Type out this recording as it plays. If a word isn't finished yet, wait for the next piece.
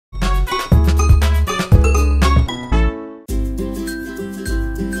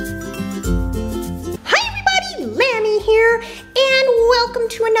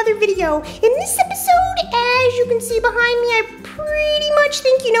another video. In this episode, as you can see behind me, I pretty much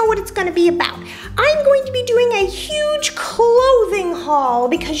think you know what it's going to be about. I'm going to be doing a huge clothing haul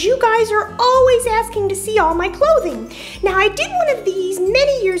because you guys are always asking to see all my clothing. Now, I did one of these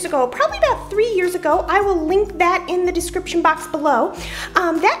many years ago, probably about 3 years ago. I will link that in the description box below.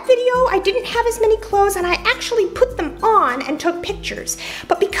 That video, I didn't have as many clothes and I actually put them on and took pictures.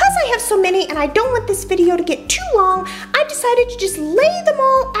 But because I have so many and I don't want this video to get too long, I decided to just lay them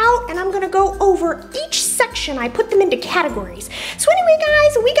all out and I'm going to go over each section. I put them into categories. So anyway,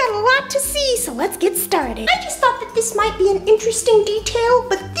 guys, we got a lot to see, so let's get started. I just thought that this might be an interesting detail,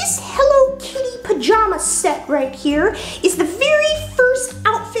 but this Hello Kitty pajama set right here is the very first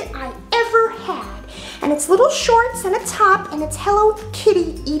outfit I ever had. And it's little shorts and a top, and it's Hello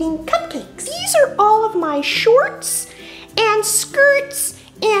Kitty eating cupcakes. These are all of my shorts and skirts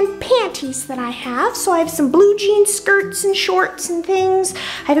and panties that I have. So I have some blue jean skirts and shorts and things.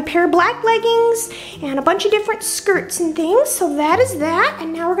 I have a pair of black leggings and a bunch of different skirts and things. So that is that.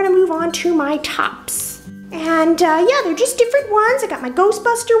 And now we're gonna move on to my tops. And yeah, they're just different ones. I got my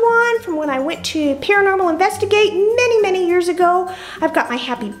Ghostbuster one from when I went to Paranormal Investigate many years ago. I've got my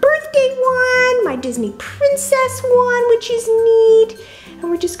Happy Birthday one, my Disney Princess one, which is neat. And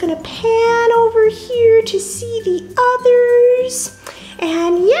we're just gonna pan over here to see the others.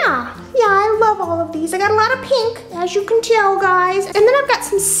 And yeah, I love all of these. I got a lot of pink, as you can tell, guys. And then I've got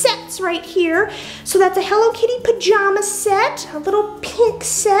some sets right here. So that's a Hello Kitty pajama set, a little pink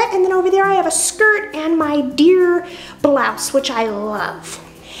set, and then over there I have a skirt and my deer blouse, which I love.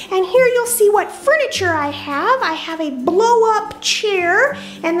 And here you'll see what furniture I have. I have a blow-up chair,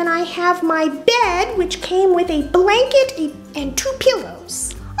 and then I have my bed, which came with a blanket and 2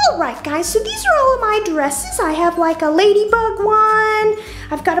 pillows. All right, guys, so these are all of my dresses. I have like a ladybug one.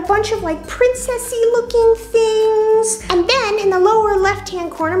 I've got a bunch of like princessy looking things. And then in the lower left-hand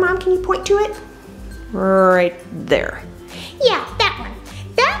corner, Mom, can you point to it? Right there. Yeah, that one.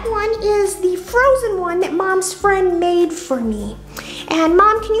 That one is the frozen one that Mom's friend made for me. And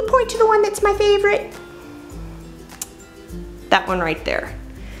Mom, can you point to the one that's my favorite? That one right there.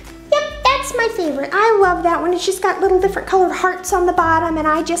 That's my favorite. I love that one. It's just got little different colored hearts on the bottom, and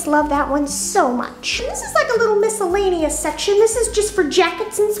I just love that one so much. And this is like a little miscellaneous section. This is just for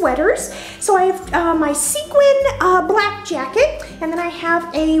jackets and sweaters. So I have my sequin black jacket, and then I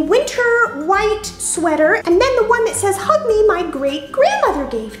have a winter white sweater, and then the one that says "Hug Me," my great grandmother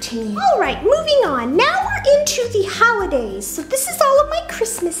gave to me. All right, moving on. Now we're into the holidays. So this is all of my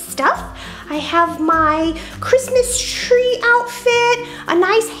Christmas stuff. I have my Christmas tree outfit, a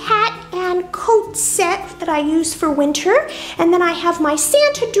nice hat and coat set that I use for winter, and then I have my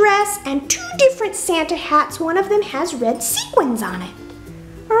Santa dress and 2 different Santa hats. One of them has red sequins on it.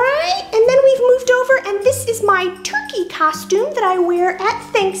 All right, and then we've moved over, and this is my turkey costume that I wear at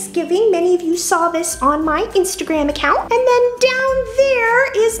Thanksgiving. Many of you saw this on my Instagram account. And then down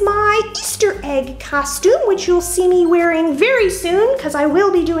there is my Easter egg costume, which you'll see me wearing very soon, because I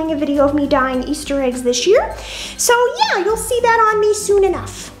will be doing a video of me dyeing Easter eggs this year. So yeah, you'll see that on me soon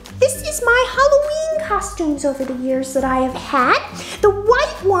enough. This is my Halloween costumes over the years that I have had. The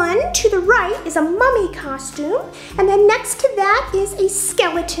white one to the right is a mummy costume, and then next to that is a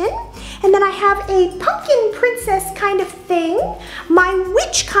skeleton, and then I have a pumpkin princess kind of thing, my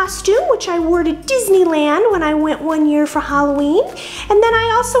witch costume, which I wore to Disneyland when I went one year for Halloween, and then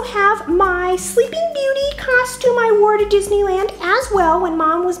I also have my Sleeping Beauty costume I wore to Disneyland as well when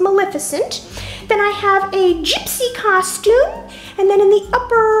Mom was Maleficent. Then I have a gypsy costume, and then in the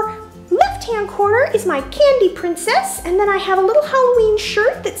upper left-hand corner is my Candy Princess, and then I have a little Halloween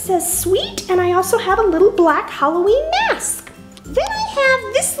shirt that says Sweet, and I also have a little black Halloween mask. Then I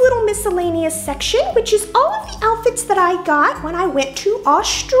have this little miscellaneous section, which is all of the outfits that I got when I went to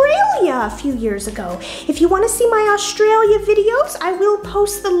Australia a few years ago. If you want to see my Australia videos, I will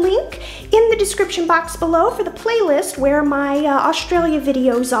post the link in the description box below for the playlist where my Australia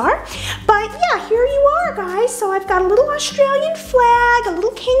videos are. But yeah, here you are, guys. So I've got a little Australian flag, a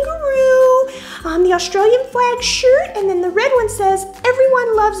little kangaroo, the Australian flag shirt, and then the red one says,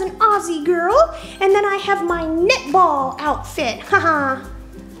 "Everyone loves an Aussie girl." And then I have my netball outfit. Haha.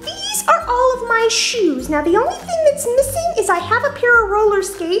 These are all of my shoes. Now the only thing that's missing is I have a pair of roller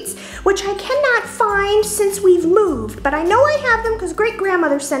skates, which I cannot find since we've moved, but I know I have them because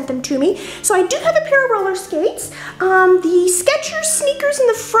great-grandmother sent them to me. So I do have a pair of roller skates. The Skechers sneakers in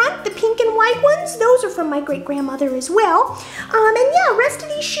the front, the pink and white ones, those are from my great-grandmother as well. And yeah, rest of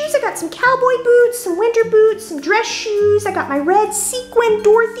these shoes, I got some cowboy boots, some winter boots, some dress shoes. I got my red sequin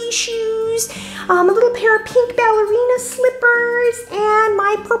Dorothy shoes, a little pair of pink ballerina slippers, and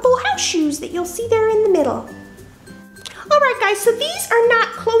my purple house shoes that you'll see there in the middle. All right, guys, so these are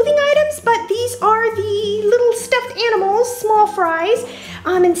not clothing items, but these are the little stuffed animals, small fries,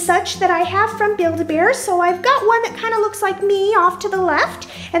 and such that I have from Build-A-Bear. So I've got one that kind of looks like me off to the left,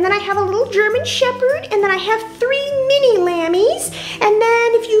 and then I have a little German Shepherd, and then I have 3 mini lammies, and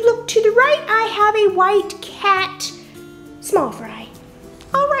then if you look to the right, I have a white cat small fry.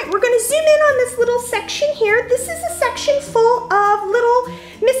 All right, we're gonna zoom in on this little section here. This is a section full of little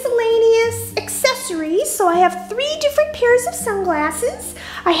miscellaneous accessories. So I have 3 different pairs of sunglasses.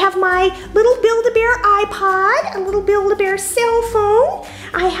 I have my little Build-A-Bear iPod, a little Build-A-Bear cell phone.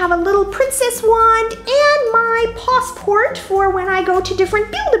 I have a little princess wand and my passport for when I go to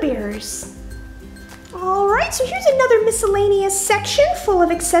different Build-A-Bears. All right, so here's another miscellaneous section full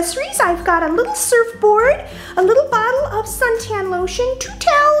of accessories. I've got a little surfboard, a little bottle of suntan lotion, 2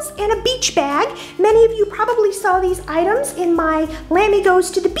 towels, and a beach bag. Many of you probably saw these items in my Lammy Goes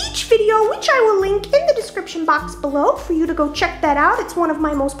to the Beach video, which I will link in the description box below for you to go check that out. It's one of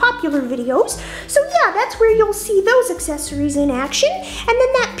my most popular videos. So yeah, that's where you'll see those accessories in action. And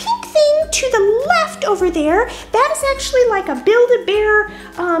then that pink thing to the left over there, that is actually like a Build-A-Bear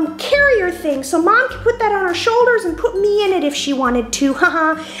carrier thing. So Mom can put that on her shoulders and put me in it if she wanted to,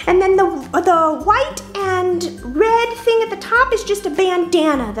 And then the white and red thing at the top is just a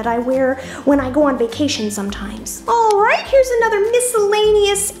bandana that I wear when I go on vacation sometimes. All right, here's another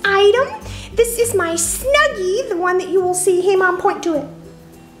miscellaneous item. This is my Snuggie, the one that you will see. Hey Mom, point to it.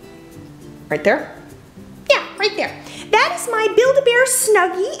 Right there? Yeah, right there. That is my Build-A-Bear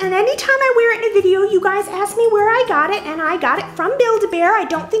Snuggie, and anytime I wear it in a video, you guys ask me where I got it, and I got it from Build-A-Bear. I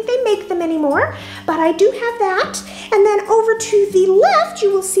don't think they make them anymore, but I do have that. And then over to the left,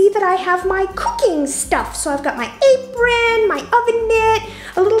 you will see that I have my cooking stuff. So I've got my apron, my oven mitt,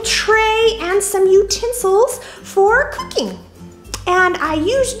 a little tray, and some utensils for cooking. And I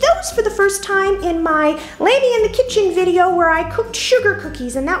used those for the first time in my Lammy in the Kitchen video where I cooked sugar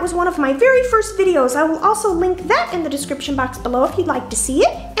cookies, and that was one of my very first videos. I will also link that in the description box below if you'd like to see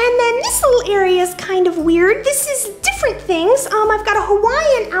it. And then this little area is kind of weird. This is different things. I've got a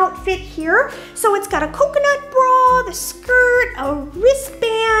Hawaiian outfit here. So it's got a coconut bra, the skirt, a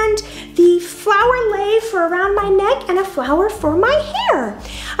wristband, the flower lei for around my neck, and a flower for my hair.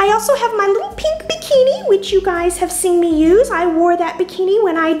 I also have my little pink bikini, which you guys have seen me use. I wore that bikini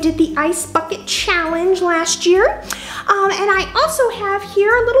when I did the ice bucket challenge last year. And I also have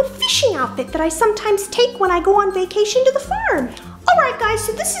here a little fishing outfit that I sometimes take when I go on vacation to the farm. All right, guys,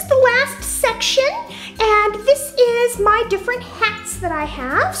 so this is the last section, and this is my different hats that I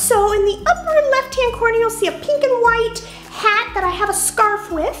have. So in the upper left-hand corner, you'll see a pink and white hat that I have a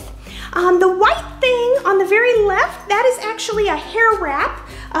scarf with. The white thing on the very left, that is actually a hair wrap.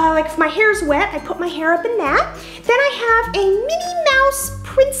 Like if my hair's wet, I put my hair up in that. Then I have a Minnie Mouse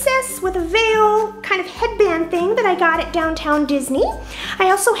princess with a veil kind of headband thing that I got at Downtown Disney. I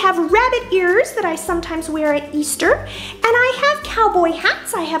also have rabbit ears that I sometimes wear at Easter. And I have cowboy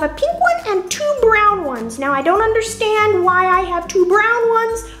hats. I have a pink one and 2 brown ones. Now I don't understand why I have 2 brown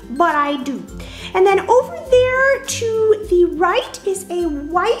ones, but I do. And then over there to the right is a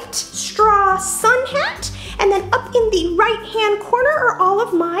white straw sun hat. And then up in the right-hand corner are all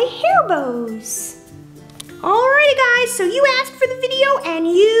of my hair bows. Alrighty guys, so you asked for the video and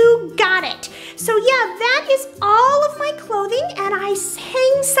you got it. So yeah, that is all of my clothing, and I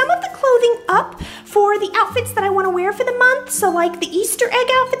hang some of the clothing up for the outfits that I want to wear for the month. So like the Easter egg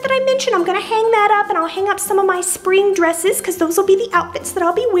outfit that I mentioned, I'm going to hang that up, and I'll hang up some of my spring dresses because those will be the outfits that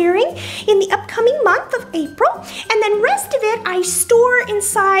I'll be wearing in the upcoming month of April. And then rest of it I store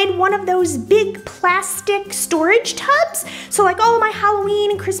inside one of those big plastic storage tubs. So like all of my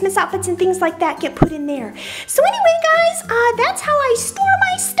Halloween and Christmas outfits and things like that get put in there. So anyway guys, that's how I store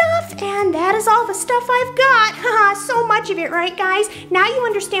my stuff, and that is all the stuff I've got. So much of it, right guys? Now you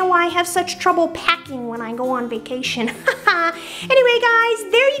understand why I have such trouble packing when I go on vacation. Anyway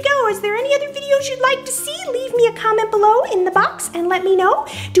guys, there you go. Is there any other videos you'd like to see? Leave me a comment below in the box and let me know.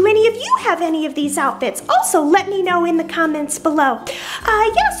 Do any of you have any of these outfits? Also let me know in the comments below.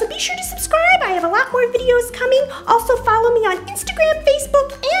 Yeah, so be sure to subscribe. I have a lot more videos coming. Also follow me on Instagram,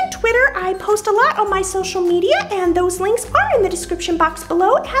 Facebook, and Twitter. I post a lot on my social media, and those links are in the description box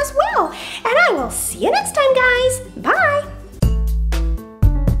below as well. And I will see you next time.